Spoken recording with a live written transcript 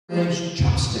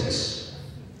Chopsticks.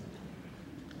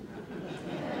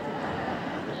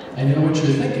 I know what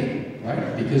you're thinking,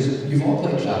 right? Because you've all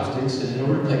played chopsticks, and in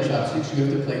order to play chopsticks, you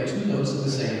have to play 2 notes at the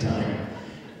same time.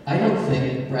 I don't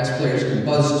think brass players can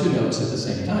buzz 2 notes at the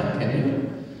same time, can you?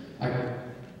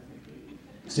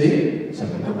 See?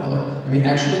 I mean,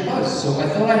 actually buzz. So I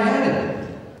thought I had it.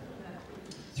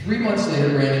 3 months later,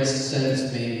 Brandon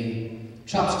sends me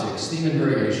Chopsticks, theme and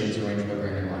variations arranged by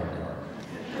Ridenour.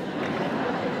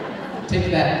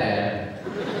 Take that, Dad.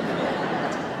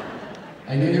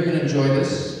 I know you're going to enjoy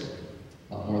this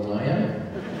a lot more than I am.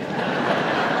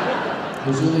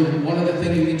 There's only one other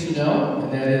thing you need to know,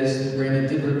 and that is that Brandon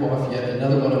did rip off yet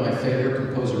another one of my favorite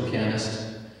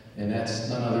composer-pianists, and that's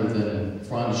none other than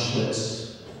Franz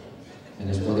Schlitz and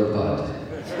his brother Bud.